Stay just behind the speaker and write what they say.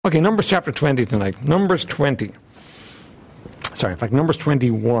Okay, Numbers chapter 20 tonight. Numbers 20. Numbers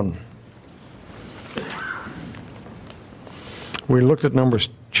 21. We looked at Numbers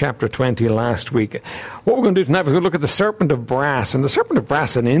chapter 20 last week. What we're going to do tonight is we're going to look at the serpent of brass. And the serpent of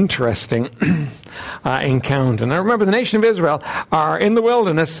brass is an interesting encounter. Now remember, the nation of Israel are in the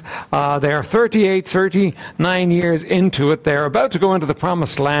wilderness. They are 39 years into it. They're about to go into the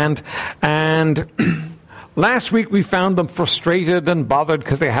promised land. And last week we found them frustrated and bothered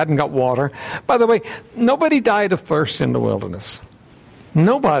because they hadn't got water. By the way, nobody died of thirst in the wilderness.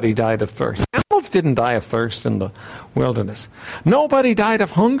 Nobody died of thirst. Animals didn't die of thirst in the wilderness. Nobody died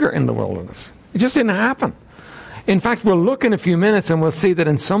of hunger in the wilderness. It just didn't happen. In fact, we'll look in a few minutes and we'll see that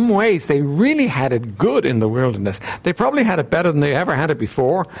in some ways they really had it good in the wilderness. They probably had it better than they ever had it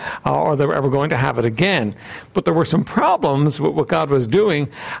before, or they were ever going to have it again. But there were some problems with what God was doing,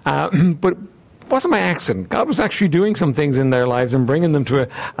 but it wasn't by accident. God was actually doing some things in their lives and bringing them to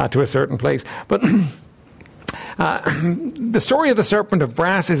a certain place. But the story of the serpent of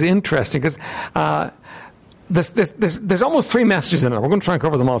brass is interesting because there's almost three messages in it. We're going to try and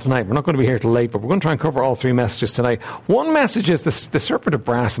cover them all tonight. We're not going to be here till late, but we're going to try and cover all three messages tonight. One message is the serpent of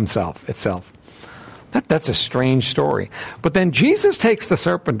brass itself. That's a strange story. But then Jesus takes the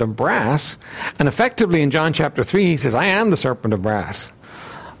serpent of brass, and effectively in John chapter 3, he says, I am the serpent of brass.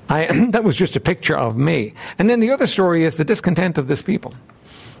 That was just a picture of me. And then the other story is the discontent of this people.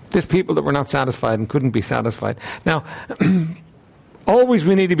 This people that were not satisfied and couldn't be satisfied. Now, always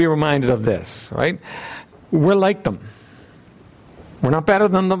we need to be reminded of this, right? We're like them. We're not better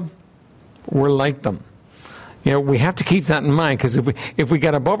than them. We're like them. You know, we have to keep that in mind, because if we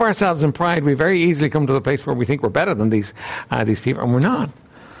get above ourselves in pride, we very easily come to the place where we think we're better than these people, and we're not.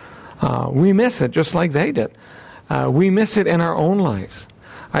 We miss it just like they did. We miss it in our own lives.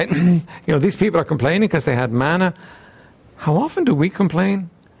 Right? You know, these people are complaining because they had manna. How often do we complain?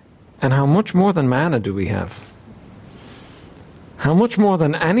 And how much more than manna do we have? How much more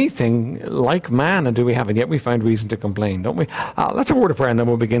than anything like manna do we have? And yet we find reason to complain, don't we? Let's have a word of prayer and then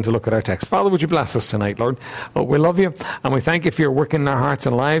we'll begin to look at our text. Father, would you bless us tonight, Lord? We love you and we thank you for your work in our hearts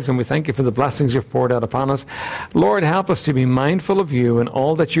and lives, and we thank you for the blessings you've poured out upon us. Lord, help us to be mindful of you and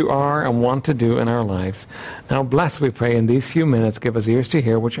all that you are and want to do in our lives. Now bless, we pray, in these few minutes. Give us ears to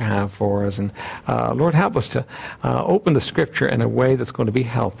hear what you have for us. And Lord, help us to open the scripture in a way that's going to be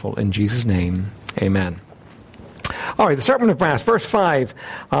helpful. In Jesus' name, amen. All right, the serpent of brass, verse 5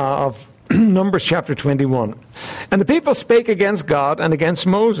 of Numbers chapter 21. And the people spake against God and against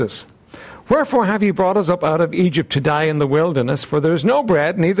Moses. Wherefore have ye brought us up out of Egypt to die in the wilderness? For there is no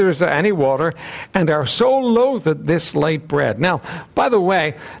bread, neither is there any water, and our soul loatheth this light bread. Now, by the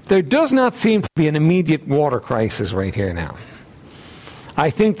way, there does not seem to be an immediate water crisis right here now. I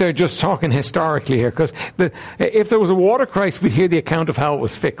think they're just talking historically here, because if there was a water crisis, we'd hear the account of how it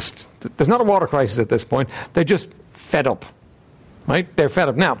was fixed. There's not a water crisis at this point. They're just fed up, right? They're fed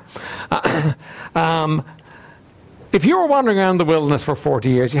up. Now, if you were wandering around the wilderness for 40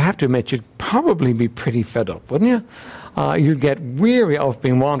 years, you have to admit you'd probably be pretty fed up, wouldn't you? You'd get weary of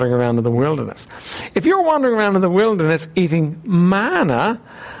being wandering around in the wilderness. If you were wandering around in the wilderness eating manna,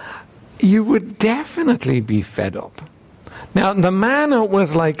 you would definitely be fed up. Now, the manna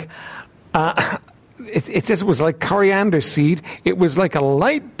was like, it says it was like coriander seed. It was like a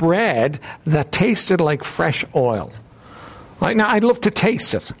light bread that tasted like fresh oil. Right? Now, I'd love to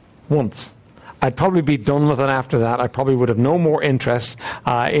taste it once. I'd probably be done with it after that. I probably would have no more interest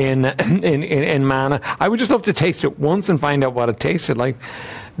in manna. I would just love to taste it once and find out what it tasted like.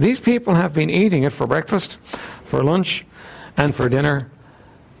 These people have been eating it for breakfast, for lunch, and for dinner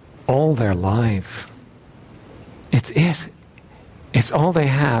all their lives. It's it. It's all they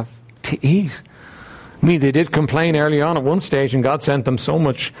have to eat. I mean, they did complain early on at one stage, and God sent them so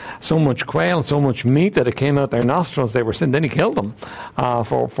much quail and so much meat that it came out their nostrils. They were sin. Then He killed them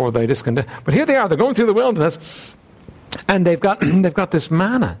for their discontent. But here they are. They're going through the wilderness, and they've got this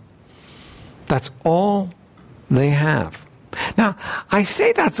manna. That's all they have. Now, I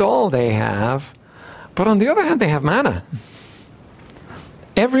say that's all they have, but on the other hand, they have manna.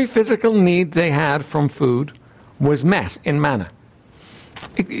 Every physical need they had from food was met in manna.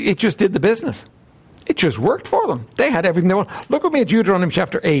 It just did the business. It just worked for them. They had everything they wanted. Look with me at Deuteronomy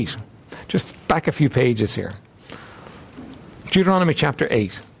chapter 8. Just back a few pages here. Deuteronomy chapter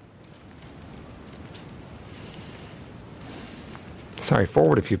 8. Sorry,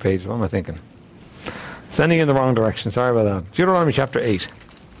 forward a few pages. What am I thinking? Sending in the wrong direction. Sorry about that. Deuteronomy chapter 8.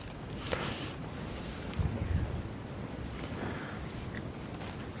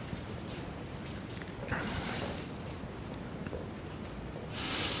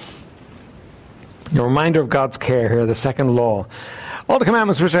 A reminder of God's care here, the second law. All the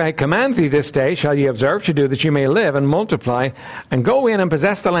commandments which I command thee this day shall ye observe to do, that you may live and multiply, and go in and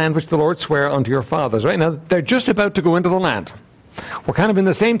possess the land which the Lord sware unto your fathers. Right now, they're just about to go into the land. We're kind of in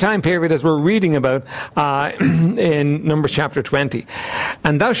the same time period as we're reading about in Numbers chapter 20.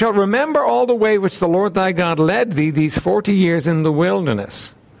 And thou shalt remember all the way which the Lord thy God led thee these 40 years in the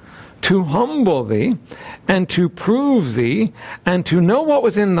wilderness, to humble thee, and to prove thee, and to know what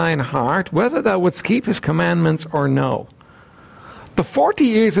was in thine heart, whether thou wouldst keep his commandments or no. The 40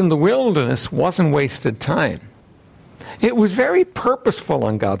 years in the wilderness wasn't wasted time. It was very purposeful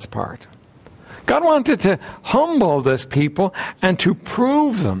on God's part. God wanted to humble this people and to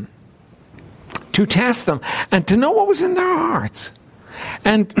prove them, to test them, and to know what was in their hearts,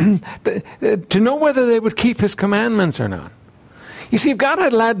 and to know whether they would keep his commandments or not. You see, if God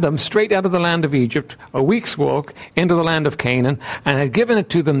had led them straight out of the land of Egypt, a week's walk, into the land of Canaan, and had given it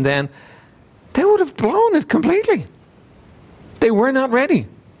to them then, they would have blown it completely. They were not ready.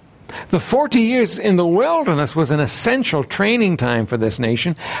 The 40 years in the wilderness was an essential training time for this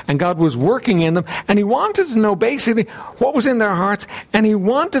nation, and God was working in them, and he wanted to know basically what was in their hearts, and he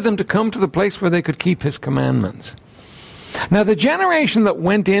wanted them to come to the place where they could keep his commandments. Now, the generation that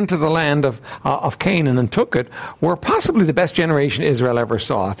went into the land of Canaan and took it were possibly the best generation Israel ever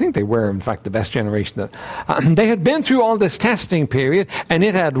saw. I think they were, in fact, the best generation. They had been through all this testing period, and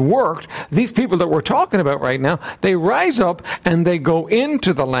it had worked. These people that we're talking about right now, they rise up and they go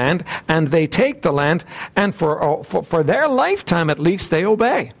into the land, and they take the land, and for their lifetime at least, they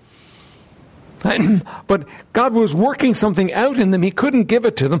obey. But God was working something out in them. He couldn't give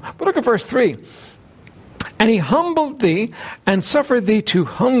it to them. But look at verse 3. And he humbled thee, and suffered thee to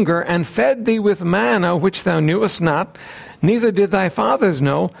hunger, and fed thee with manna, which thou knewest not, neither did thy fathers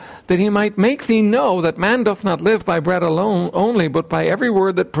know, that he might make thee know that man doth not live by bread alone only, but by every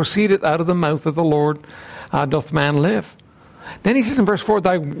word that proceedeth out of the mouth of the Lord doth man live. Then he says in verse 4,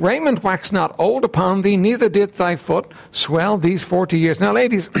 thy raiment waxed not old upon thee, neither did thy foot swell these 40 years. Now,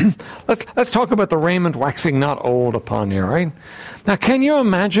 ladies, let's talk about the raiment waxing not old upon you, right? Now, can you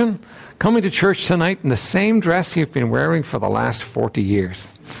imagine coming to church tonight in the same dress you've been wearing for the last 40 years?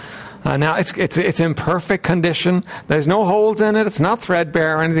 Now, it's in perfect condition. There's no holes in it. It's not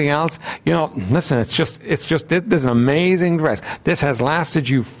threadbare or anything else. You know, listen, it's just this is an amazing dress. This has lasted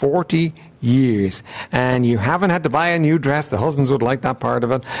you 40 years, and you haven't had to buy a new dress. The husbands would like that part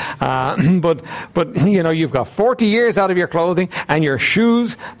of it. But you know, you've got 40 years out of your clothing, and your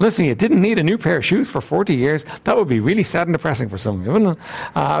shoes. Listen, you didn't need a new pair of shoes for 40 years. That would be really sad and depressing for some of you, wouldn't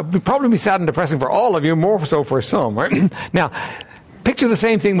it? It'd probably be sad and depressing for all of you, more so for some, right? Now, picture the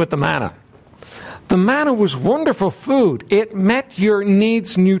same thing with the manna. The manna was wonderful food. It met your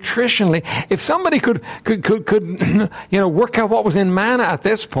needs nutritionally. If somebody could work out what was in manna at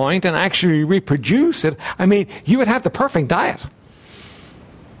this point and actually reproduce it, I mean, you would have the perfect diet.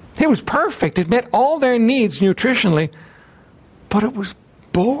 It was perfect. It met all their needs nutritionally, but it was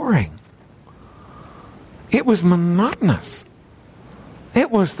boring. It was monotonous.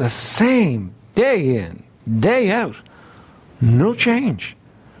 It was the same day in, day out. No change.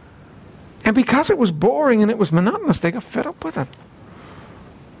 And because it was boring and it was monotonous, they got fed up with it.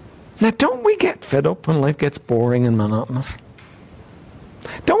 Now, don't we get fed up when life gets boring and monotonous?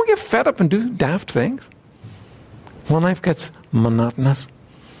 Don't we get fed up and do daft things when life gets monotonous?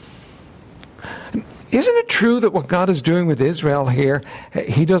 Isn't it true that what God is doing with Israel here,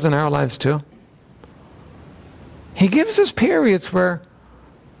 he does in our lives too? He gives us periods where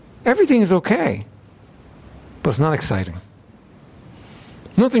everything is okay, but it's not exciting.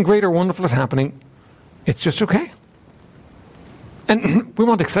 Nothing great or wonderful is happening. It's just okay. And we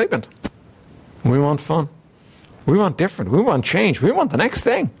want excitement. We want fun. We want different. We want change. We want the next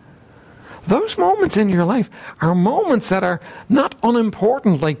thing. Those moments in your life are moments that are not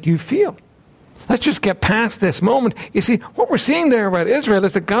unimportant like you feel. Let's just get past this moment. You see, what we're seeing there about Israel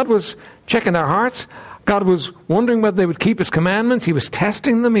is that God was checking their hearts. God was wondering whether they would keep his commandments. He was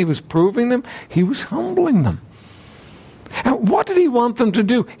testing them. He was proving them. He was humbling them. And what did he want them to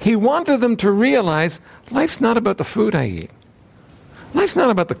do? He wanted them to realize life's not about the food I eat. Life's not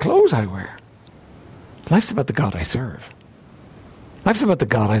about the clothes I wear. Life's about the God I serve. Life's about the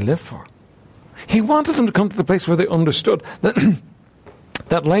God I live for. He wanted them to come to the place where they understood that,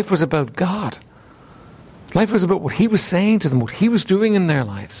 that life was about God. Life was about what he was saying to them, what he was doing in their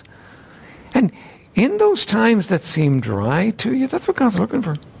lives. And in those times that seem dry to you, that's what God's looking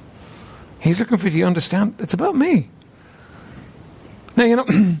for. He's looking for you to understand it's about me. Now, you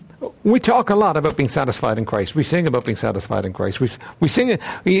know, we talk a lot about being satisfied in Christ. We sing about being satisfied in Christ. We sing it,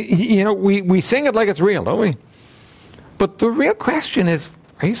 we sing it like it's real, don't we? But the real question is,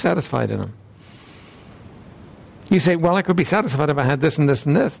 are you satisfied in him? You say, well, I could be satisfied if I had this and this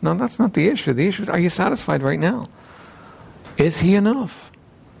and this. No, that's not the issue. The issue is, are you satisfied right now? Is he enough?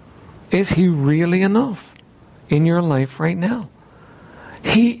 Is he really enough in your life right now?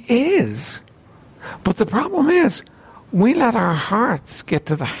 He is. But the problem is, we let our hearts get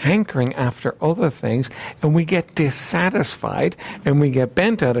to the hankering after other things, and we get dissatisfied, and we get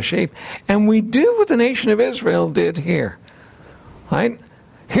bent out of shape, and we do what the nation of Israel did here. Right?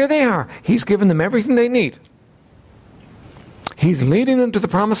 Here they are. He's given them everything they need. He's leading them to the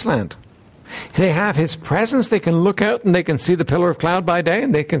promised land. They have his presence. They can look out and they can see the pillar of cloud by day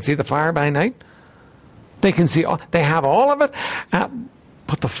and they can see the fire by night. They can see, they have all of it.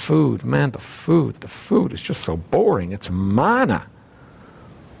 But the food, man, the food is just so boring. It's manna.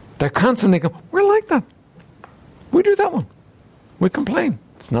 They're constantly going, we're like that. We do that one. We complain.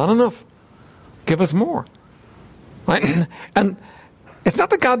 It's not enough. Give us more. Right? And it's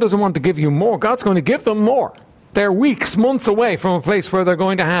not that God doesn't want to give you more. God's going to give them more. They're weeks, months away from a place where they're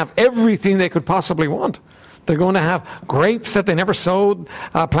going to have everything they could possibly want. They're going to have grapes that they never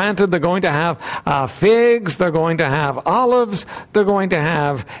planted. They're going to have figs. They're going to have olives. They're going to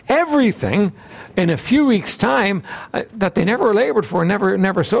have everything in a few weeks' time that they never labored for,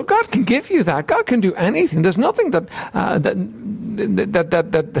 never sowed. God can give you that. God can do anything. There's nothing that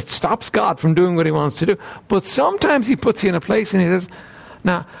stops God from doing what he wants to do. But sometimes he puts you in a place and he says,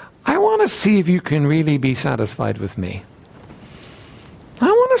 now, I want to see if you can really be satisfied with me. I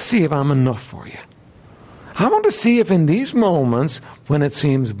want to see if I'm enough for you. I want to see if in these moments when it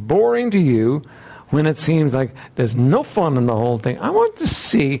seems boring to you, when it seems like there's no fun in the whole thing, I want to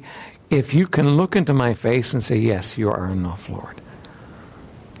see if you can look into my face and say, yes, you are enough, Lord.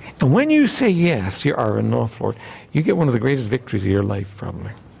 And when you say, yes, you are enough, Lord, you get one of the greatest victories of your life,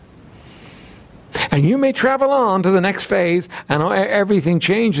 probably. And you may travel on to the next phase and everything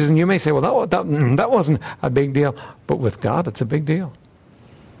changes and you may say, well, that wasn't a big deal. But with God, it's a big deal.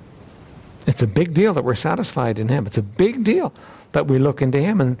 It's a big deal that we're satisfied in him. It's a big deal that we look into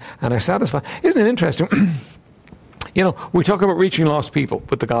him and are satisfied. Isn't it interesting? We talk about reaching lost people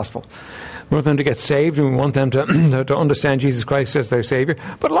with the gospel. We want them to get saved and we want them to understand Jesus Christ as their Savior.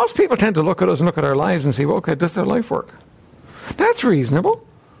 But lost people tend to look at us and look at our lives and say, well, okay, does their life work? That's reasonable.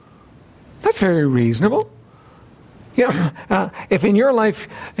 That's very reasonable. If in your life,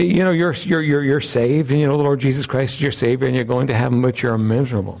 you're saved and the Lord Jesus Christ is your Savior and you're going to heaven, but you're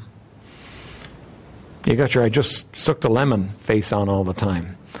miserable. You got your I just sucked a lemon face on all the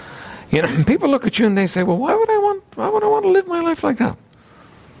time. People look at you and they say, well, why would I want to live my life like that?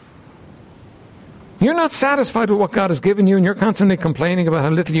 You're not satisfied with what God has given you and you're constantly complaining about how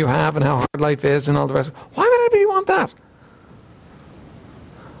little you have and how hard life is and all the rest. Why would anybody want that?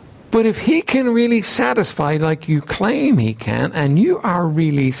 But if he can really satisfy like you claim he can, and you are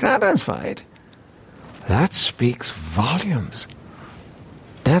really satisfied, that speaks volumes.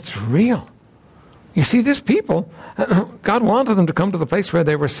 That's real. You see, these people, God wanted them to come to the place where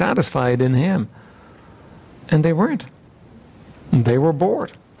they were satisfied in him. And they weren't. They were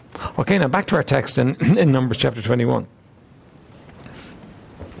bored. Okay, now back to our text in Numbers chapter 21.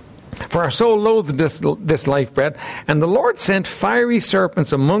 For our soul loathed this life bread, and the Lord sent fiery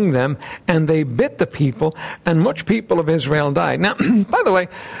serpents among them, and they bit the people, and much people of Israel died. Now, by the way,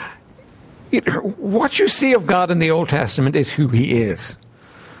 what you see of God in the Old Testament is who he is.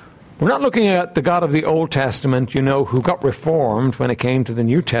 We're not looking at the God of the Old Testament, who got reformed when it came to the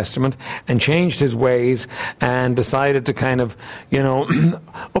New Testament and changed his ways and decided to kind of,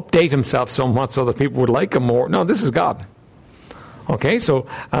 update himself somewhat so that people would like him more. No, this is God. Okay, so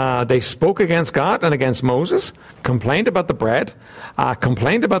they spoke against God and against Moses, complained about the bread,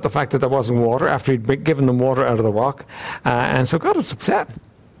 complained about the fact that there wasn't water after he'd given them water out of the rock. And so God was upset.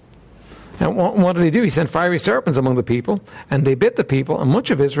 And what did he do? He sent fiery serpents among the people, and they bit the people, and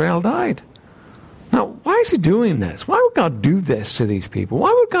much of Israel died. Now, why is he doing this? Why would God do this to these people?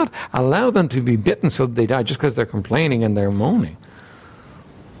 Why would God allow them to be bitten so that they die just because they're complaining and they're moaning?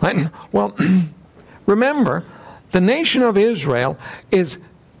 Well, remember, the nation of Israel is,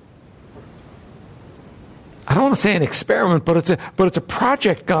 I don't want to say an experiment, but it's a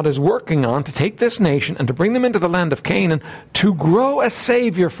project God is working on to take this nation and to bring them into the land of Canaan to grow a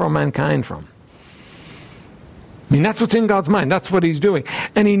Savior for mankind from. I mean, that's what's in God's mind. That's what he's doing.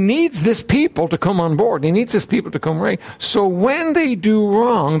 And he needs this people to come on board. He needs this people to come right. So when they do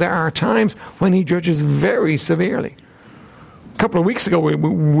wrong, there are times when he judges very severely. A couple of weeks ago,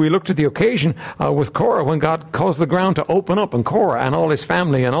 we looked at the occasion with Korah when God caused the ground to open up, and Korah and all his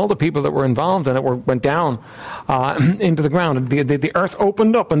family and all the people that were involved in it went down into the ground. And the earth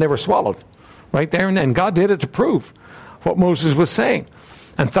opened up and they were swallowed right there. And God did it to prove what Moses was saying.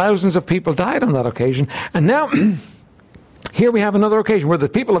 And thousands of people died on that occasion. And now, here we have another occasion where the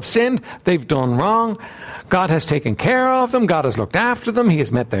people have sinned, they've done wrong. God has taken care of them, God has looked after them, He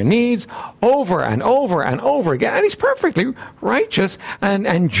has met their needs over and over and over again. And He's perfectly righteous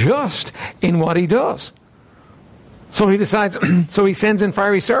and just in what He does. So He decides, so He sends in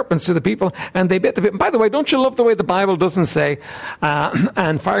fiery serpents to the people, and they bit the people. By the way, don't you love the way the Bible doesn't say,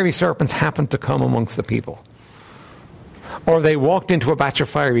 and fiery serpents happened to come amongst the people? Or they walked into a batch of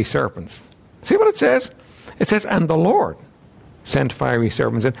fiery serpents. See what it says? It says, and the Lord sent fiery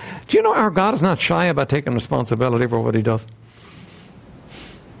serpents in. Do you know our God is not shy about taking responsibility for what He does?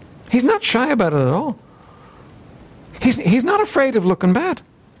 He's not shy about it at all. He's not afraid of looking bad.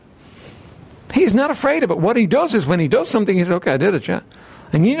 He's not afraid of it. What He does is when He does something, He says, okay, I did it, yeah.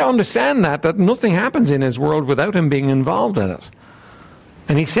 And you need to understand that nothing happens in His world without Him being involved in it.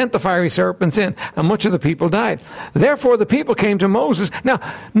 And He sent the fiery serpents in, and much of the people died. Therefore, the people came to Moses. Now,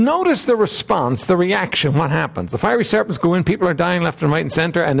 notice the response, the reaction, what happens. The fiery serpents go in, people are dying left and right and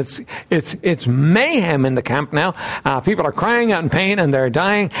center, and it's mayhem in the camp now. People are crying out in pain, and they're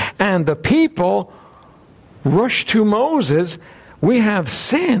dying. And the people rush to Moses. We have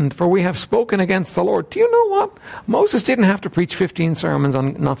sinned, for we have spoken against the Lord. Do you know what? Moses didn't have to preach 15 sermons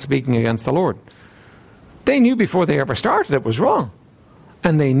on not speaking against the Lord. They knew before they ever started it was wrong.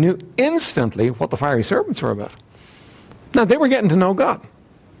 And they knew instantly what the fiery serpents were about. Now, they were getting to know God.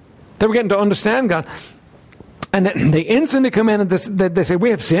 They were getting to understand God. And then they instantly come in and they say, we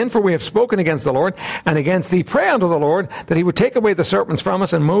have sinned, for we have spoken against the Lord, and against thee pray unto the Lord, that He would take away the serpents from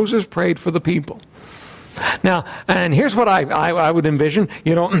us. And Moses prayed for the people. Now, and here's what I would envision.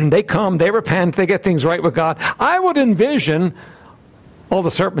 You know, they come, they repent, they get things right with God. I would envision all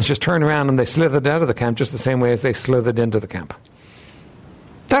the serpents just turn around and they slithered out of the camp just the same way as they slithered into the camp.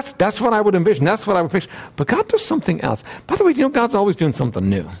 That's what I would envision. That's what I would picture. But God does something else. By the way, you know, God's always doing something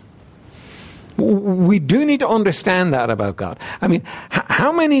new. We do need to understand that about God. I mean,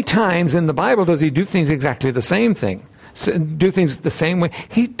 how many times in the Bible does He do things exactly the same thing? Do things the same way?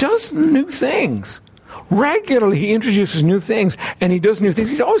 He does new things. Regularly, He introduces new things, and He does new things.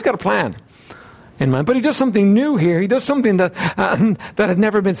 He's always got a plan in mind. But He does something new here. He does something that had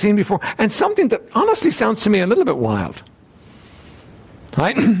never been seen before, and something that honestly sounds to me a little bit wild.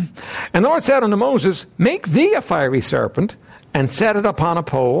 Right? And the Lord said unto Moses, make thee a fiery serpent, and set it upon a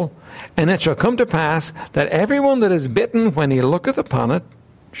pole, and it shall come to pass that everyone that is bitten when he looketh upon it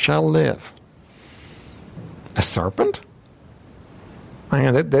shall live. A serpent? I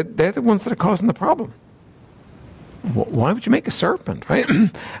mean, they're the ones that are causing the problem. Why would you make a serpent, right?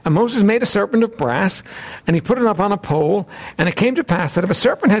 And Moses made a serpent of brass, and he put it up on a pole, and it came to pass that if a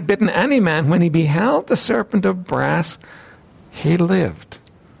serpent had bitten any man, when he beheld the serpent of brass, he lived.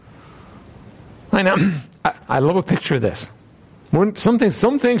 I know. I love a picture of this. Some things,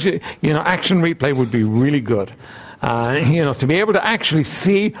 action replay would be really good. To be able to actually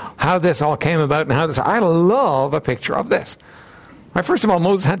see how this all came about and how this. I love a picture of this. Right, first of all,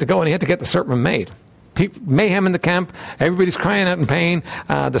 Moses had to go and he had to get the serpent made. Mayhem in the camp. Everybody's crying out in pain.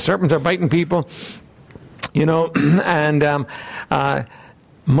 The serpents are biting people. And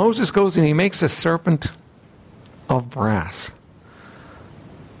Moses goes and he makes a serpent of brass.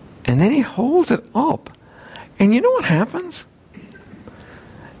 And then he holds it up. And you know what happens?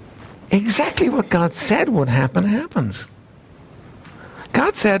 Exactly what God said would happen happens.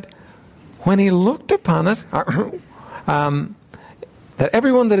 God said, when he looked upon it, that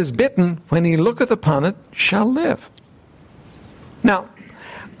everyone that is bitten, when he looketh upon it, shall live. Now,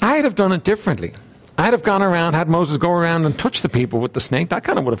 I'd have done it differently. I'd have gone around, had Moses go around and touch the people with the snake. That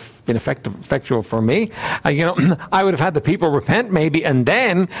kind of would have been effectual for me. I would have had the people repent maybe, and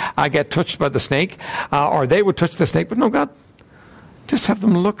then I get touched by the snake, or they would touch the snake. But no, God, just have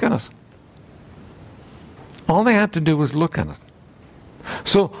them look at it. All they had to do was look at it.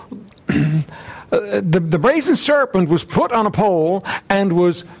 So the brazen serpent was put on a pole and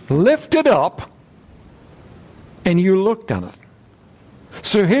was lifted up, and you looked at it.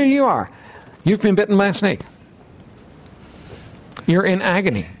 So here you are. You've been bitten by a snake. You're in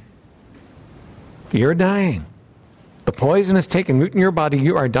agony. You're dying. The poison is taking root in your body.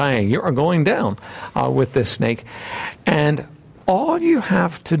 You are dying. You are going down with this snake. And all you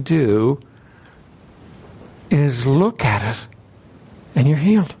have to do is look at it, and you're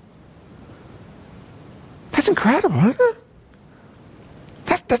healed. That's incredible, isn't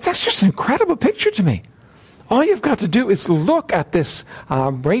it? That's just an incredible picture to me. All you've got to do is look at this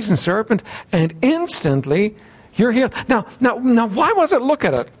brazen serpent, and instantly you're healed. Now, why was it look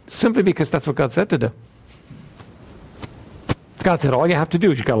at it? Simply because that's what God said to do. God said all you have to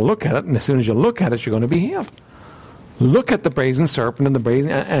do is you've got to look at it, and as soon as you look at it, you're going to be healed. Look at the brazen serpent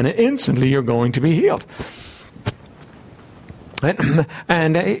and instantly you're going to be healed.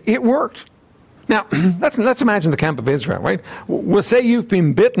 And it worked. Now, let's imagine the camp of Israel, right? We'll say you've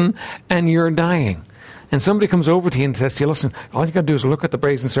been bitten and you're dying. And somebody comes over to you and says to you, listen, all you got to do is look at the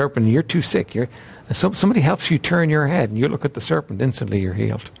brazen serpent and you're too sick. Somebody helps you turn your head and you look at the serpent, instantly you're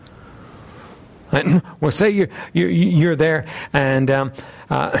healed. Right? Well, say you're there and,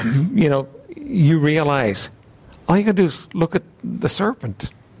 you realize all you got to do is look at the serpent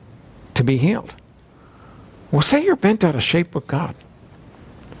to be healed. Well, say you're bent out of shape with God.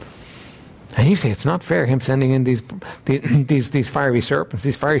 And you say, it's not fair, him sending in these fiery serpents.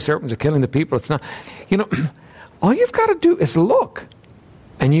 These fiery serpents are killing the people. It's not. All you've got to do is look,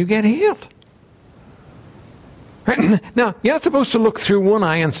 and you get healed. Right? Now, you're not supposed to look through one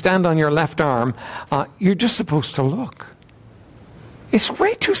eye and stand on your left arm. You're just supposed to look. It's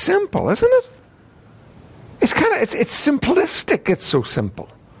way too simple, isn't it? It's simplistic. It's so simple.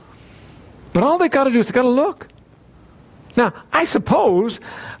 But all they got to do is they got to look. Now, I suppose,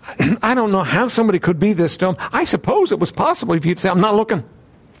 I don't know how somebody could be this dumb. I suppose it was possible if you'd say, I'm not looking.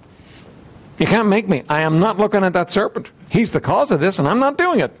 You can't make me. I am not looking at that serpent. He's the cause of this, and I'm not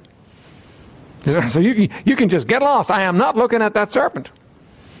doing it. So you can just get lost. I am not looking at that serpent.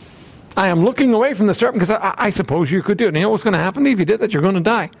 I am looking away from the serpent because I suppose you could do it. And you know what's going to happen if you did that? You're going to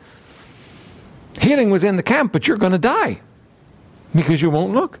die. Healing was in the camp, but you're going to die because you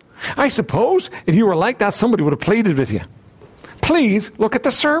won't look. I suppose if you were like that, somebody would have pleaded with you. Please look at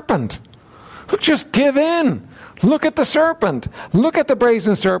the serpent. Just give in. Look at the serpent. Look at the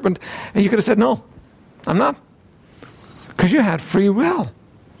brazen serpent. And you could have said, no, I'm not. Because you had free will.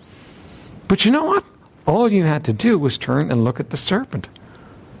 But you know what? All you had to do was turn and look at the serpent.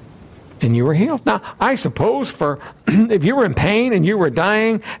 And you were healed. Now, I suppose if you were in pain and you were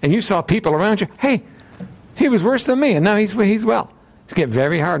dying and you saw people around you, hey, he was worse than me and now he's well. It'd get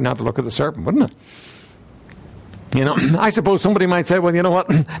very hard not to look at the serpent, wouldn't it? I suppose somebody might say, well, you know what?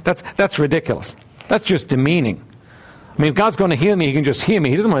 That's ridiculous. That's just demeaning. I mean, if God's going to heal me, he can just heal me.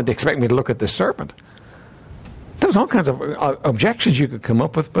 He doesn't want to expect me to look at this serpent. There's all kinds of objections you could come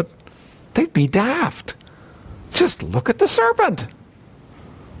up with, but they'd be daft. Just look at the serpent.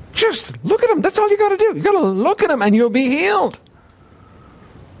 Just look at him. That's all you got to do. You got to look at him and you'll be healed.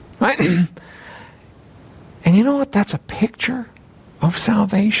 Right? And you know what? That's a picture of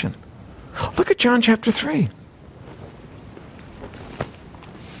salvation. Look at John chapter 3.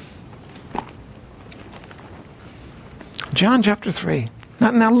 John chapter 3.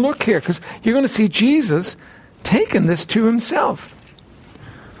 Now look here, because you're going to see Jesus taking this to himself.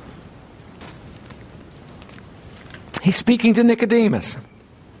 He's speaking to Nicodemus.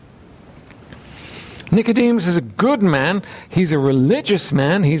 Nicodemus is a good man. He's a religious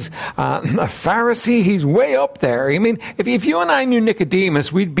man. He's a Pharisee. He's way up there. I mean, if you and I knew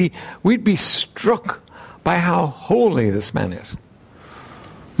Nicodemus, we'd be struck by how holy this man is.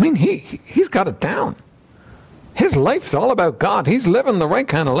 I mean, he's got it down. His life's all about God. He's living the right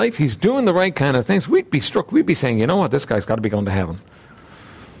kind of life. He's doing the right kind of things. We'd be struck. We'd be saying, you know what, this guy's got to be going to heaven.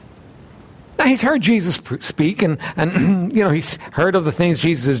 Now, he's heard Jesus speak, and he's heard of the things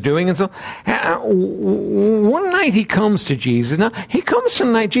Jesus is doing. And so one night he comes to Jesus. Now, he comes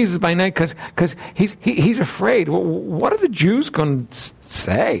to Jesus by night because he's afraid. What are the Jews going to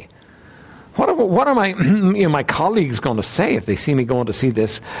say? What are my colleagues going to say if they see me going to see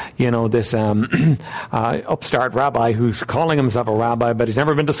this upstart rabbi who's calling himself a rabbi, but he's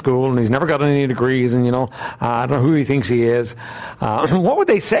never been to school and he's never got any degrees, and I don't know who he thinks he is. What would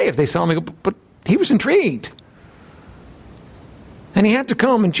they say if they saw me? But he was intrigued, and he had to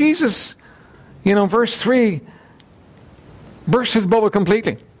come. And Jesus, verse 3, bursts his bubble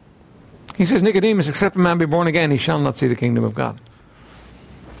completely. He says, Nicodemus, except a man be born again, he shall not see the kingdom of God.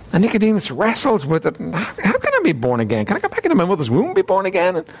 And Nicodemus wrestles with it. How can I be born again? Can I go back into my mother's womb and be born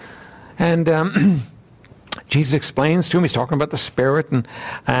again? And Jesus explains to him. He's talking about the Spirit.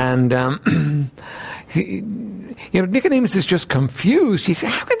 And Nicodemus is just confused. He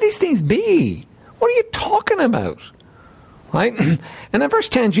says, how can these things be? What are you talking about? Right? And in verse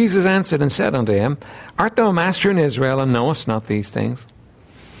 10, Jesus answered and said unto him, art thou a master in Israel and knowest not these things?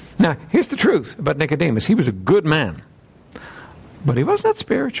 Now, here's the truth about Nicodemus. He was a good man. But he was not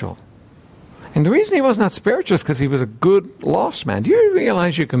spiritual. And the reason he was not spiritual is because he was a good lost man. Do you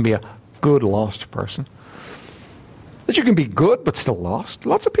realize you can be a good lost person? That you can be good but still lost?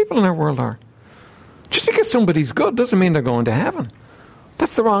 Lots of people in our world are. Just because somebody's good doesn't mean they're going to heaven.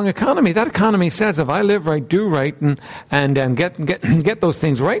 That's the wrong economy. That economy says if I live right, do right, and get those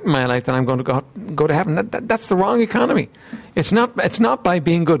things right in my life, then I'm going to go to heaven. That's the wrong economy. It's not by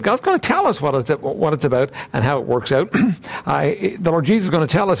being good. God's going to tell us what it's about and how it works out. The Lord Jesus is going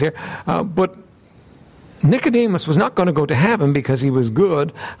to tell us here, but Nicodemus was not going to go to heaven because he was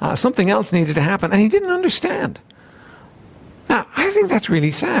good. Something else needed to happen, and he didn't understand. Now, I think that's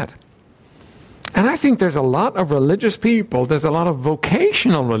really sad. And I think there's a lot of religious people, there's a lot of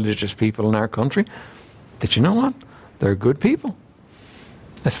vocational religious people in our country that, you know what? They're good people.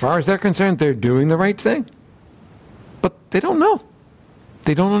 As far as they're concerned, they're doing the right thing. But they don't know.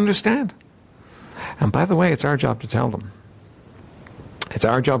 They don't understand. And by the way, it's our job to tell them. It's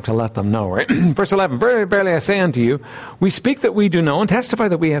our job to let them know, right? Verse 11, verily, verily I say unto you, we speak that we do know and testify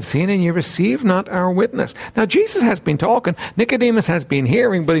that we have seen, and ye receive not our witness. Now Jesus has been talking, Nicodemus has been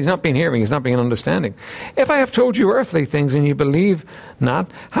hearing, but he's not been hearing, he's not been understanding. If I have told you earthly things, and you believe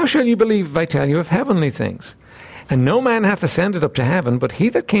not, how shall you believe if I tell you of heavenly things? And no man hath ascended up to heaven, but he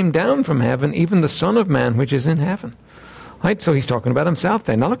that came down from heaven, even the Son of Man which is in heaven. Right, so he's talking about himself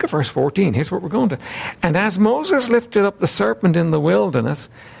there. Now look at verse 14. Here's what we're going to. And as Moses lifted up the serpent in the wilderness,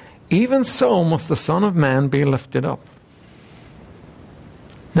 even so must the Son of Man be lifted up.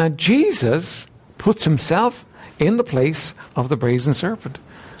 Now Jesus puts himself in the place of the brazen serpent.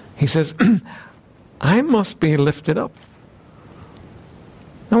 He says, I must be lifted up.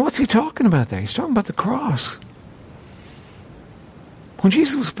 Now what's he talking about there? He's talking about the cross. When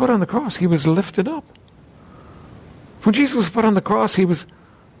Jesus was put on the cross, he was lifted up. When Jesus was put on the cross, he was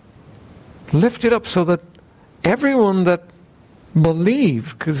lifted up so that everyone that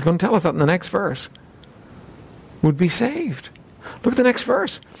believed, because he's going to tell us that in the next verse, would be saved. Look at the next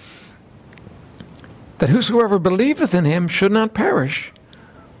verse. That whosoever believeth in him should not perish,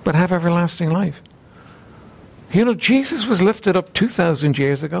 but have everlasting life. You know, Jesus was lifted up 2,000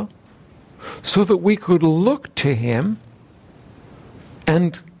 years ago so that we could look to him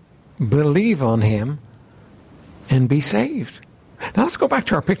and believe on him and be saved. Now let's go back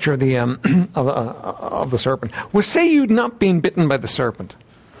to our picture of the of the serpent. We'll say you'd not been bitten by the serpent.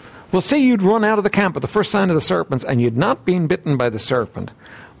 We'll say you'd run out of the camp at the first sign of the serpents and you'd not been bitten by the serpent.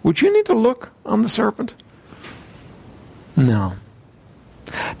 Would you need to look on the serpent? No.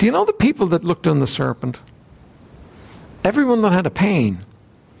 Do you know the people that looked on the serpent? Everyone that had a pain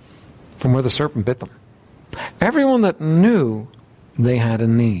from where the serpent bit them. Everyone that knew they had a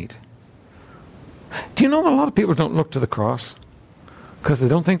need. Do you know that a lot of people don't look to the cross because they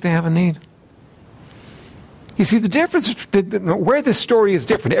don't think they have a need? You see, the difference, where this story is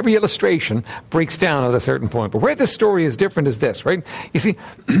different, every illustration breaks down at a certain point, but where this story is different is this, right? You see,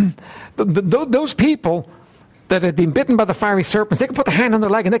 those people that had been bitten by the fiery serpents, they could put their hand on their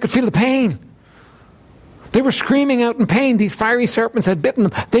leg and they could feel the pain. They were screaming out in pain. These fiery serpents had bitten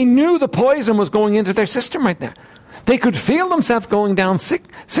them. They knew the poison was going into their system right there. They could feel themselves going down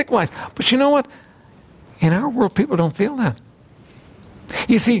sick-wise. But you know what? In our world, people don't feel that.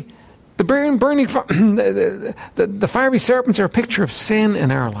 You see, the the fiery serpents are a picture of sin in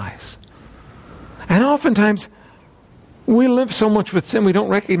our lives. And oftentimes, we live so much with sin, we don't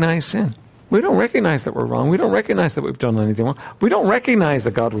recognize sin. We don't recognize that we're wrong. We don't recognize that we've done anything wrong. We don't recognize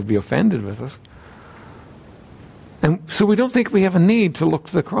that God would be offended with us. And so we don't think we have a need to look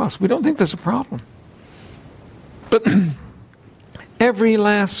to the cross. We don't think there's a problem. But every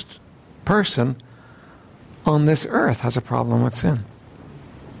last person on this earth has a problem with sin.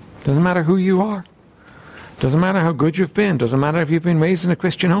 Doesn't matter who you are. Doesn't matter how good you've been. Doesn't matter if you've been raised in a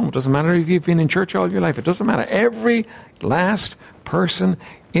Christian home. Doesn't matter if you've been in church all your life. It doesn't matter. Every last person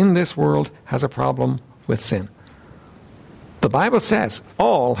in this world has a problem with sin. The Bible says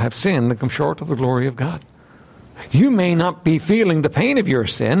all have sinned and come short of the glory of God. You may not be feeling the pain of your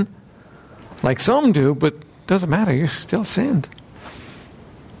sin like some do, but it doesn't matter. You've still sinned.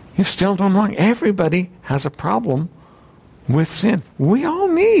 You've still done wrong. Everybody has a problem with sin. We all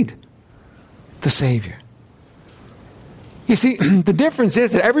need the Savior. You see, the difference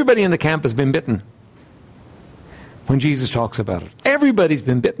is that everybody in the camp has been bitten when Jesus talks about it. Everybody's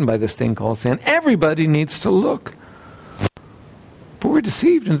been bitten by this thing called sin. Everybody needs to look. But we're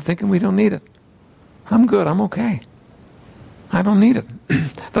deceived into thinking we don't need it. I'm good. I'm okay. I don't need it.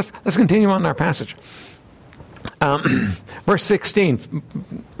 Let's continue on in our passage. Verse 16,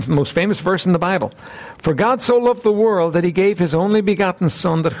 most famous verse in the Bible. For God so loved the world that he gave his only begotten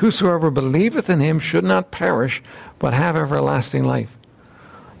Son, that whosoever believeth in him should not perish, but have everlasting life.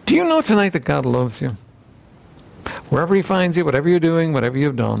 Do you know tonight that God loves you? Wherever he finds you, whatever you're doing, whatever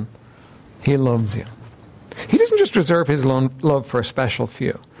you've done, he loves you. He doesn't just reserve his love for a special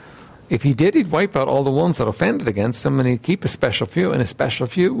few. If he did, he'd wipe out all the ones that offended against him, and he'd keep a special few, and a special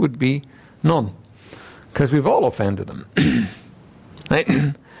few would be none. Because we've all offended him.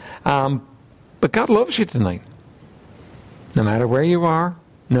 Right? But God loves you tonight. No matter where you are,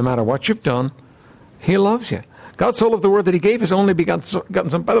 no matter what you've done, he loves you. God so loved the world that he gave his only begotten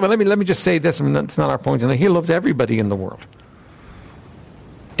Son. By the way, let me just say this, and that's not our point tonight. He loves everybody in the world.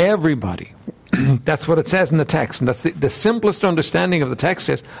 Everybody. That's what it says in the text. And that's the simplest understanding of the text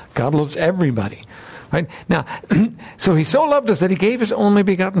is God loves everybody. Right? Now, so he so loved us that he gave his only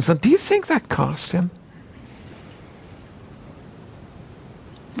begotten Son. Do you think that cost him?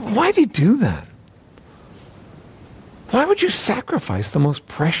 Why did he do that? Why would you sacrifice the most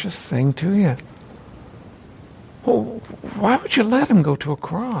precious thing to you? Well, why would you let him go to a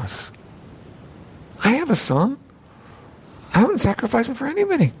cross? I have a son. I wouldn't sacrifice him for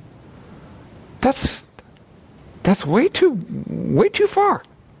anybody. That's way too far.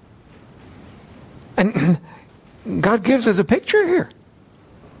 And God gives us a picture here.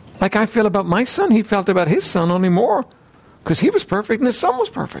 Like I feel about my son, he felt about his son, only more. Because he was perfect and his son was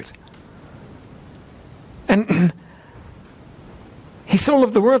perfect. And he so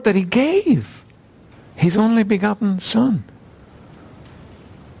loved the world that he gave his only begotten Son.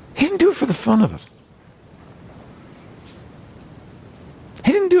 He didn't do it for the fun of it.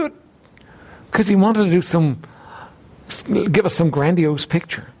 He didn't do it because he wanted to give us some grandiose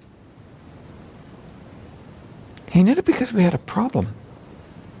picture. He did it because we had a problem.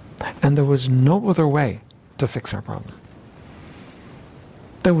 And there was no other way to fix our problem.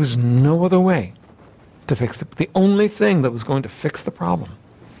 There was no other way to fix it. The only thing that was going to fix the problem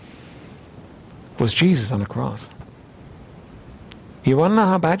was Jesus on a cross. You want to know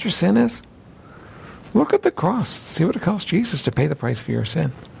how bad your sin is? Look at the cross. See what it cost Jesus to pay the price for your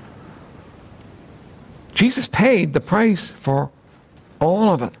sin. Jesus paid the price for all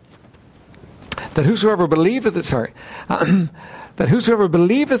of it. That whosoever believeth, that whosoever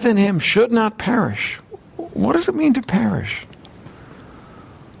believeth in him should not perish. What does it mean to perish?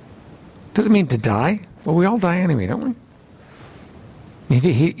 Does it mean to die? Well, we all die anyway, don't we?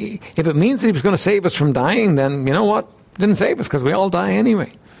 If it means that he was going to save us from dying, then you know what? He didn't save us because we all die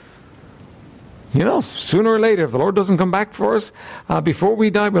anyway. You know, sooner or later, if the Lord doesn't come back for us, before we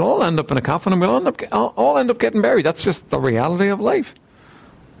die, we'll all end up in a coffin and we'll all end up getting buried. That's just the reality of life.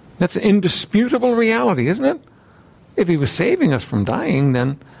 That's an indisputable reality, isn't it? If he was saving us from dying,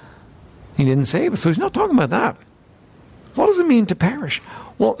 then he didn't save us. So he's not talking about that. What does it mean to perish?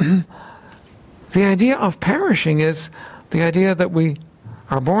 Well, the idea of perishing is the idea that we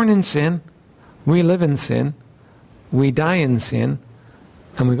are born in sin, we live in sin, we die in sin,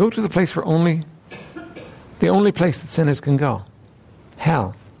 and we go to the place where the only place that sinners can go.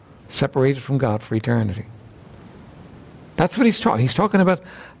 Hell, separated from God for eternity. That's what he's talking. He's talking about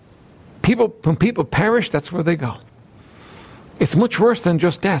people, when people perish, that's where they go. It's much worse than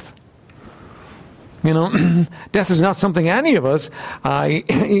just death. You know, death is not something any of us,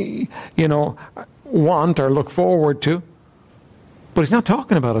 want or look forward to. But he's not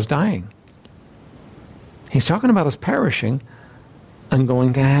talking about us dying. He's talking about us perishing and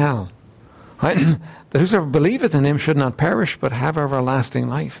going to hell. Right? That whosoever believeth in him should not perish, but have everlasting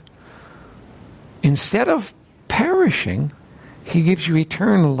life. Instead of perishing, he gives you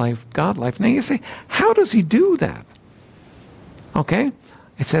eternal life, God life. Now you say, how does he do that? Okay,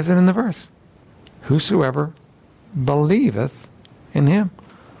 it says it in the verse. Whosoever believeth in him.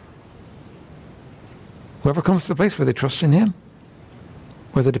 Whoever comes to the place where they trust in him,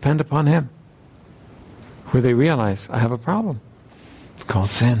 where they depend upon him, where they realize, I have a problem. It's called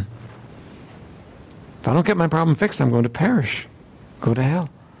sin. If I don't get my problem fixed, I'm going to perish, go to hell.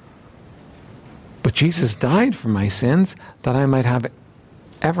 But Jesus died for my sins that I might have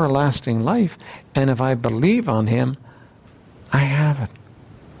everlasting life, and if I believe on him, I have it.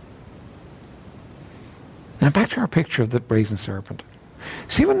 Now back to our picture of the brazen serpent.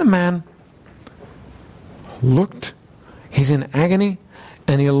 See when the man looked, he's in agony,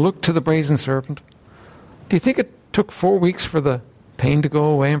 and he looked to the brazen serpent. Do you think it took 4 weeks for the pain to go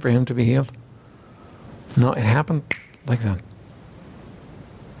away and for him to be healed? No, it happened like that.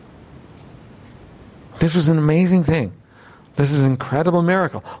 This was an amazing thing. This is an incredible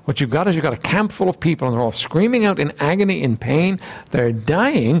miracle. What you've got is you've got a camp full of people, and they're all screaming out in agony, in pain. They're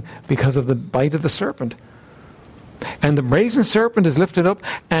dying because of the bite of the serpent. And the brazen serpent is lifted up,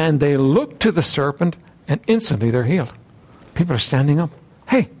 and they look to the serpent, and instantly they're healed. People are standing up.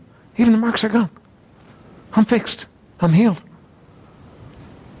 Hey, even the marks are gone. I'm fixed. I'm healed.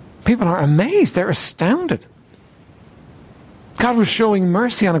 People are amazed. They're astounded. God was showing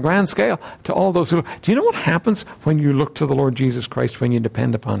mercy on a grand scale to all those who... Do you know what happens when you look to the Lord Jesus Christ, when you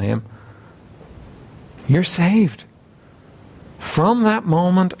depend upon him? You're saved. From that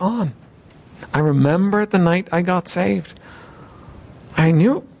moment on. I remember the night I got saved. I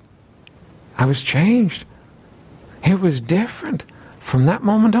knew I was changed. It was different. From that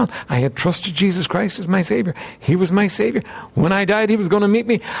moment on, I had trusted Jesus Christ as my Savior. He was my Savior. When I died, He was going to meet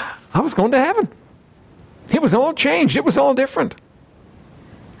me. I was going to heaven. It was all changed. It was all different.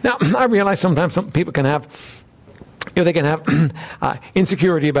 Now, I realize sometimes some people can have, they can have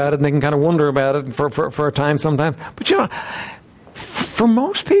insecurity about it, and they can kind of wonder about it for a time sometimes. But for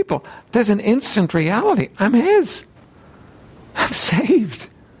most people, there's an instant reality. I'm His. I'm saved.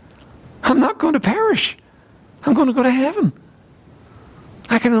 I'm not going to perish. I'm going to go to heaven.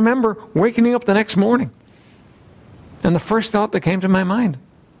 I can remember waking up the next morning, and the first thought that came to my mind,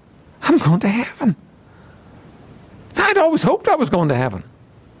 I'm going to heaven. I'd always hoped I was going to heaven,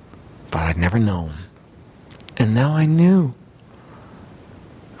 but I'd never known. And now I knew.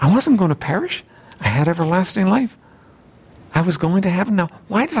 I wasn't going to perish. I had everlasting life. I was going to heaven. Now,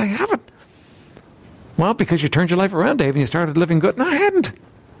 why did I have it? Well, because you turned your life around, Dave, and you started living good. No, I hadn't.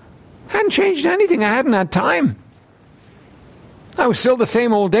 I hadn't changed anything. I hadn't had time. I was still the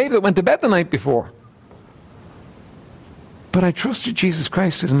same old Dave that went to bed the night before. But I trusted Jesus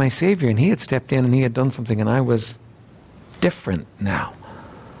Christ as my Savior, and He had stepped in and He had done something, and I was different now.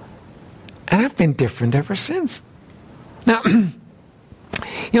 And I've been different ever since. Now,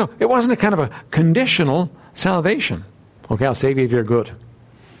 it wasn't a kind of a conditional salvation. Okay, I'll save you if you're good.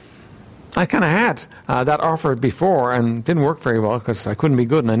 I kind of had that offer before, and it didn't work very well because I couldn't be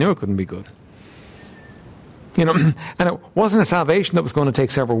good, and I knew I couldn't be good. And it wasn't a salvation that was going to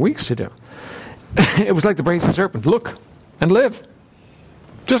take several weeks to do. It was like the brazen serpent. Look and live.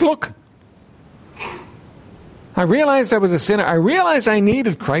 Just look. I realized I was a sinner. I realized I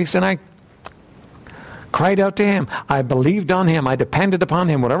needed Christ, and I cried out to Him. I believed on Him. I depended upon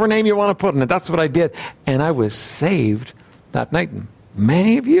Him. Whatever name you want to put in it, that's what I did. And I was saved that night. And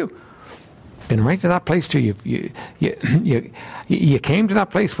many of you been right to that place too. You came to that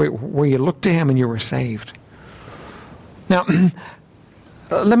place where you looked to Him and you were saved. Now,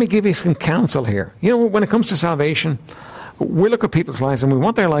 let me give you some counsel here. When it comes to salvation, we look at people's lives and we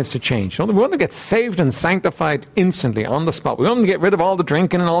want their lives to change. We want them to get saved and sanctified instantly, on the spot. We want them to get rid of all the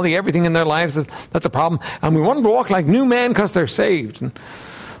drinking and all the everything in their lives that's a problem. And we want them to walk like new men because they're saved. And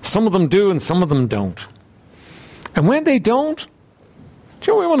some of them do and some of them don't. And when they don't,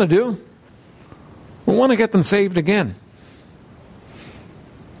 do you know what we want to do? We want to get them saved again.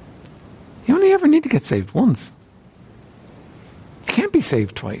 You only ever need to get saved once. You can't be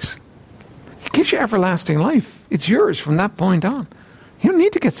saved twice. He gives you everlasting life. It's yours from that point on. You don't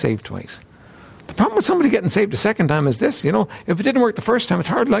need to get saved twice. The problem with somebody getting saved a second time is this, if it didn't work the first time, it's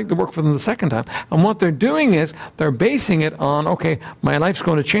hard to work for them the second time. And what they're doing is they're basing it on, okay, my life's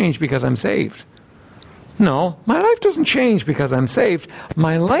going to change because I'm saved. No, my life doesn't change because I'm saved.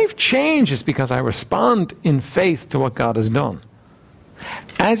 My life changes because I respond in faith to what God has done.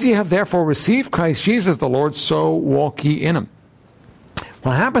 As ye have therefore received Christ Jesus the Lord, so walk ye in Him.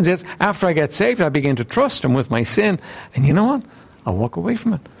 What happens is, after I get saved, I begin to trust Him with my sin. And you know what? I'll walk away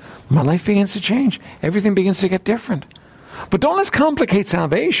from it. My life begins to change. Everything begins to get different. But don't let's complicate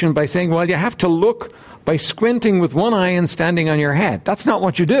salvation by saying, well, you have to look by squinting with one eye and standing on your head. That's not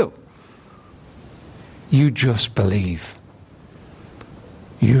what you do. You just believe.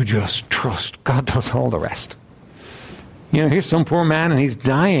 You just trust. God does all the rest. Here's some poor man and he's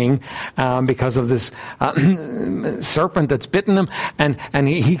dying because of this serpent that's bitten him, and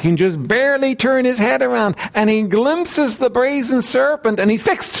he can just barely turn his head around, and he glimpses the brazen serpent and he's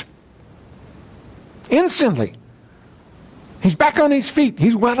fixed. Instantly. He's back on his feet.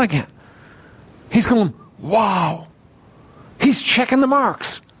 He's well again. He's going, wow. He's checking the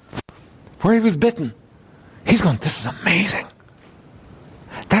marks where he was bitten. He's going, this is amazing.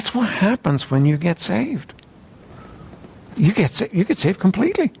 That's what happens when you get saved. You get saved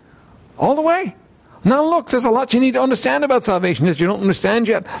completely. All the way. Now look, there's a lot you need to understand about salvation that you don't understand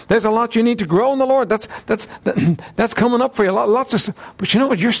yet. There's a lot you need to grow in the Lord. That's coming up for you. But you know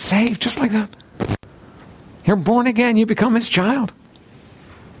what? You're saved just like that. You're born again. You become His child.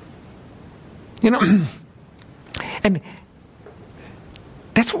 And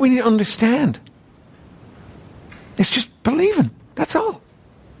that's what we need to understand. It's just believing. That's all.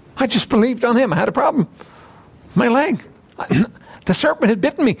 I just believed on Him. I had a problem. My leg. The serpent had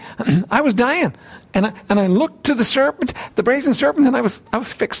bitten me. I was dying. And I looked to the serpent, the brazen serpent, and I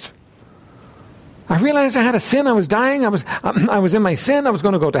was fixed. I realized I had a sin. I was dying. I was in my sin. I was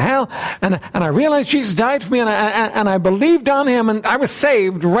going to go to hell. And I realized Jesus died for me, and I believed on Him, and I was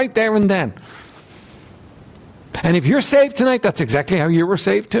saved right there and then. And if you're saved tonight, that's exactly how you were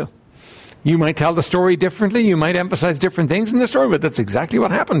saved too. You might tell the story differently. You might emphasize different things in the story, but that's exactly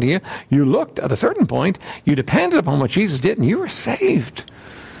what happened to you. You looked at a certain point, you depended upon what Jesus did, and you were saved.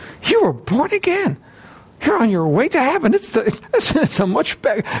 You were born again. You're on your way to heaven. It's a much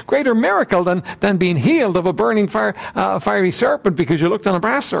greater miracle than being healed of a burning fiery serpent because you looked on a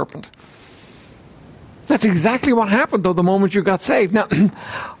brass serpent. That's exactly what happened, though, the moment you got saved. Now,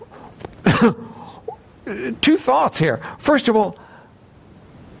 two thoughts here. First of all,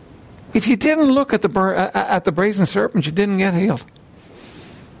 if you didn't look at the brazen serpent, you didn't get healed.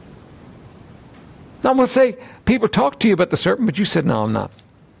 Now, I'm going to say, people talk to you about the serpent, but you said, no, I'm not.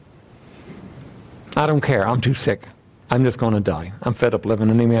 I don't care. I'm too sick. I'm just going to die. I'm fed up living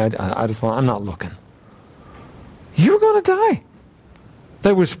anyway. I'm not looking. You were going to die.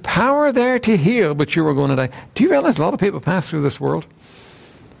 There was power there to heal, but you were going to die. Do you realize a lot of people pass through this world?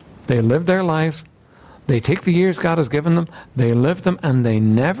 They live their lives. They take the years God has given them. They live them, and they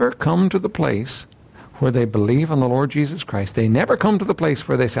never come to the place where they believe on the Lord Jesus Christ. They never come to the place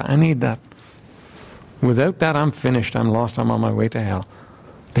where they say, I need that. Without that, I'm finished. I'm lost. I'm on my way to hell.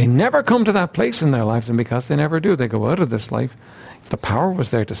 They never come to that place in their lives, and because they never do, they go out of this life. The power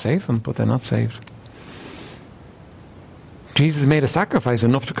was there to save them, but they're not saved. Jesus made a sacrifice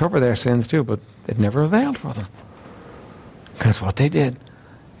enough to cover their sins too, but it never availed for them. Because what they did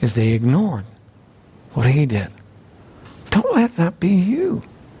is they ignored what he did. Don't let that be you.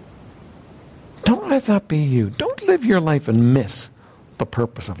 Don't let that be you. Don't live your life and miss the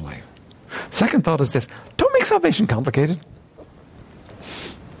purpose of life. Second thought is this: don't make salvation complicated.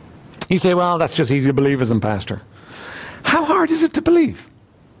 You say, well, that's just easy to believe, isn't Pastor? How hard is it to believe?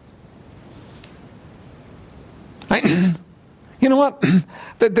 You know what?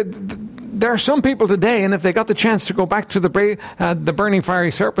 There are some people today, and if they got the chance to go back to the burning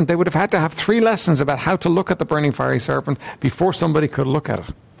fiery serpent, they would have had to have 3 lessons about how to look at the burning fiery serpent before somebody could look at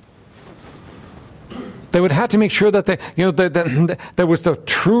it. They would have to make sure that there was the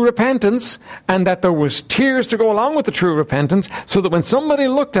true repentance, and that there was tears to go along with the true repentance, so that when somebody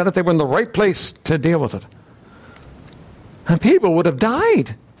looked at it, they were in the right place to deal with it. And people would have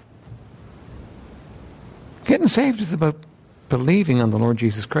died. Getting saved is about believing on the Lord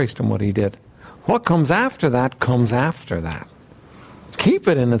Jesus Christ and what he did. What comes after that comes after that. Keep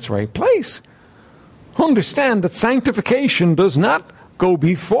it in its right place. Understand that sanctification does not go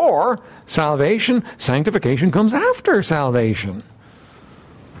before salvation. Sanctification comes after salvation.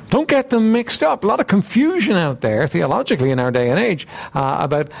 Don't get them mixed up. A lot of confusion out there theologically in our day and age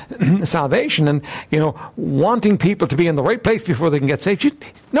about salvation and, wanting people to be in the right place before they can get saved.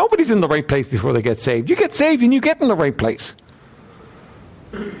 Nobody's in the right place before they get saved. You get saved and you get in the right place.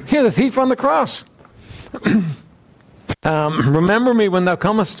 Here, the thief on the cross. Remember me when thou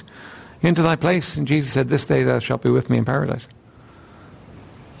comest into thy place. And Jesus said, this day thou shalt be with me in paradise.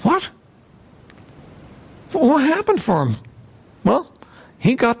 What? What happened for him? Well,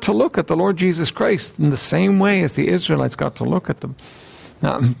 he got to look at the Lord Jesus Christ in the same way as the Israelites got to look at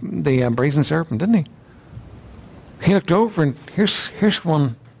the brazen serpent, didn't he? He looked over and here's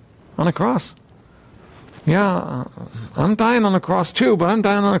one on a cross. Yeah, I'm dying on a cross too, but I'm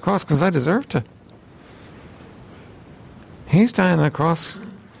dying on a cross because I deserve to. He's dying on a cross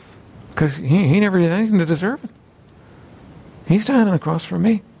because he never did anything to deserve it. He's dying on a cross for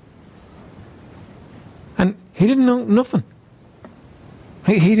me. And he didn't know nothing.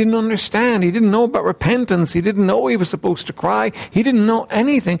 He didn't understand. He didn't know about repentance. He didn't know he was supposed to cry. He didn't know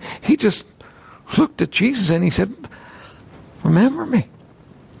anything. He just looked at Jesus and he said, remember me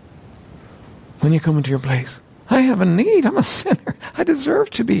when you come into your place. I have a need. I'm a sinner. I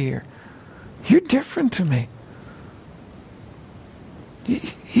deserve to be here. You're different to me.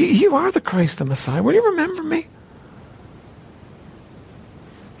 You are the Christ, the Messiah. Will you remember me?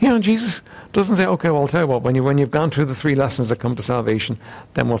 Jesus doesn't say, okay, well, I'll tell you what, when you've gone through the 3 lessons that come to salvation,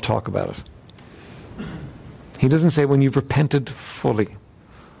 then we'll talk about it. He doesn't say when you've repented fully,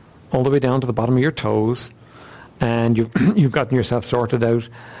 all the way down to the bottom of your toes, and you've gotten yourself sorted out.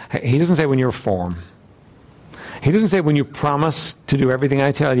 He doesn't say when you reform. He doesn't say when you promise to do everything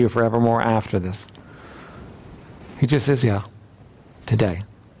I tell you forevermore after this. He just says, yeah, today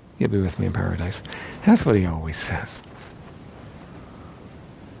you'll be with me in paradise. That's what he always says.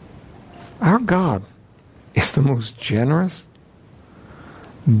 Our God is the most generous,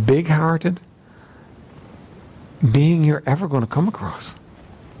 big-hearted being you're ever going to come across.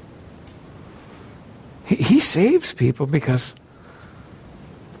 He saves people because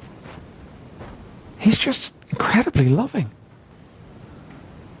he's just incredibly loving.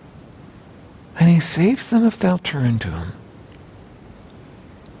 And he saves them if they'll turn to him.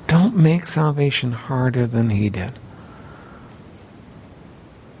 Don't make salvation harder than he did.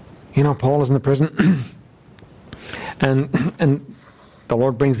 Paul is in the prison, and the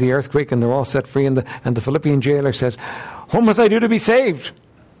Lord brings the earthquake, and they're all set free, and the Philippian jailer says, "What must I do to be saved?"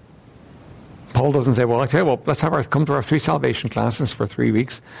 Paul doesn't say, "Well, okay, let's come to our 3 salvation classes for 3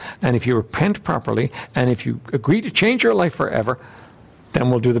 weeks, and if you repent properly, and if you agree to change your life forever, then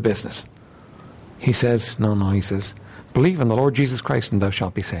we'll do the business." He says, no, he says, "Believe in the Lord Jesus Christ, and thou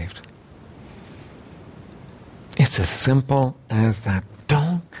shalt be saved." It's as simple as that.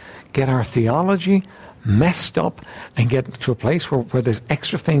 Don't get our theology messed up and get to a place where there's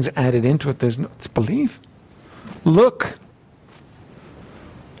extra things added into it. It's believe. Look.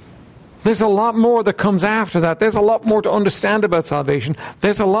 There's a lot more that comes after that. There's a lot more to understand about salvation.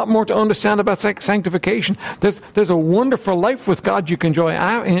 There's a lot more to understand about sanctification. There's a wonderful life with God you can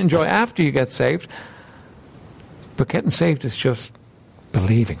enjoy after you get saved. But getting saved is just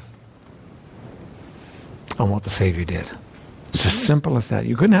believing on what the Savior did. It's as simple as that.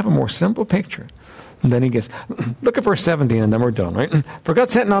 You couldn't have a more simple picture. And then he gets, look at verse 17 and then we're done, right? "For God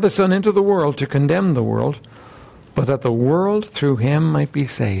sent not his Son into the world to condemn the world, but that the world through him might be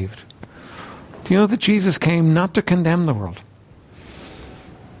saved." Do you know that Jesus came not to condemn the world?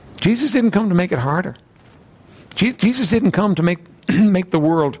 Jesus didn't come to make it harder. Jesus didn't come to make the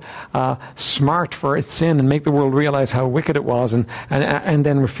world smart for its sin and make the world realize how wicked it was and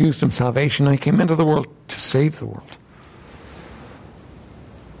then refuse them salvation. He came into the world to save the world.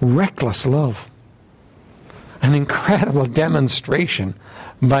 Reckless love. An incredible demonstration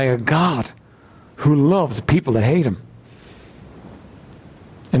by a God who loves people that hate him.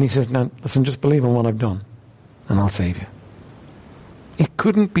 And he says, "Now, listen, just believe in what I've done, and I'll save you." It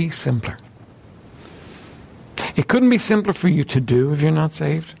couldn't be simpler. It couldn't be simpler for you to do if you're not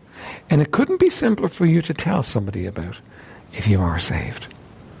saved. And it couldn't be simpler for you to tell somebody about if you are saved.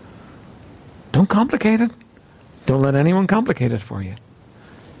 Don't complicate it. Don't let anyone complicate it for you.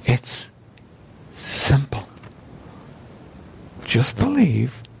 It's simple. Just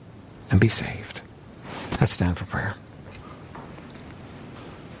believe and be saved. Let's stand for prayer.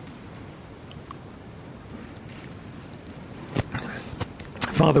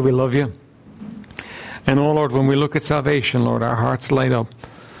 Father, we love you. And oh Lord, when we look at salvation, Lord, our hearts light up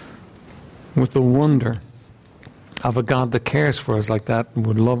with the wonder of a God that cares for us like that and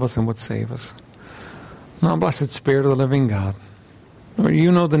would love us and would save us. Now, blessed Spirit of the living God, Lord,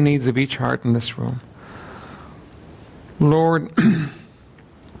 you know the needs of each heart in this room. Lord,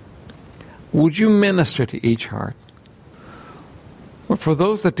 would you minister to each heart? But for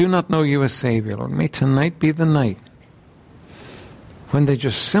those that do not know you as Savior, Lord, may tonight be the night when they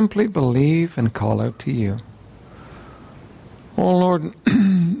just simply believe and call out to you. Oh Lord,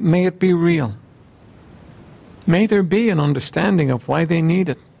 may it be real. May there be an understanding of why they need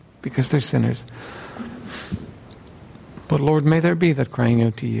it, because they're sinners. But Lord, may there be that crying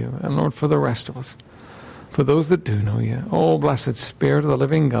out to you. And Lord, for the rest of us, for those that do know you, oh blessed Spirit of the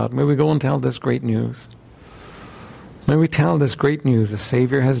living God, may we go and tell this great news. May we tell this great news: a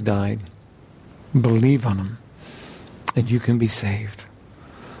Savior has died. Believe on him, and you can be saved.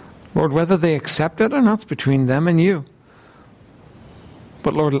 Lord, whether they accept it or not, it's between them and you.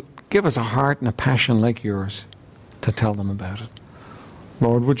 But Lord, give us a heart and a passion like yours to tell them about it.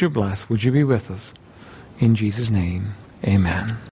 Lord, would you bless? Would you be with us? In Jesus' name, amen.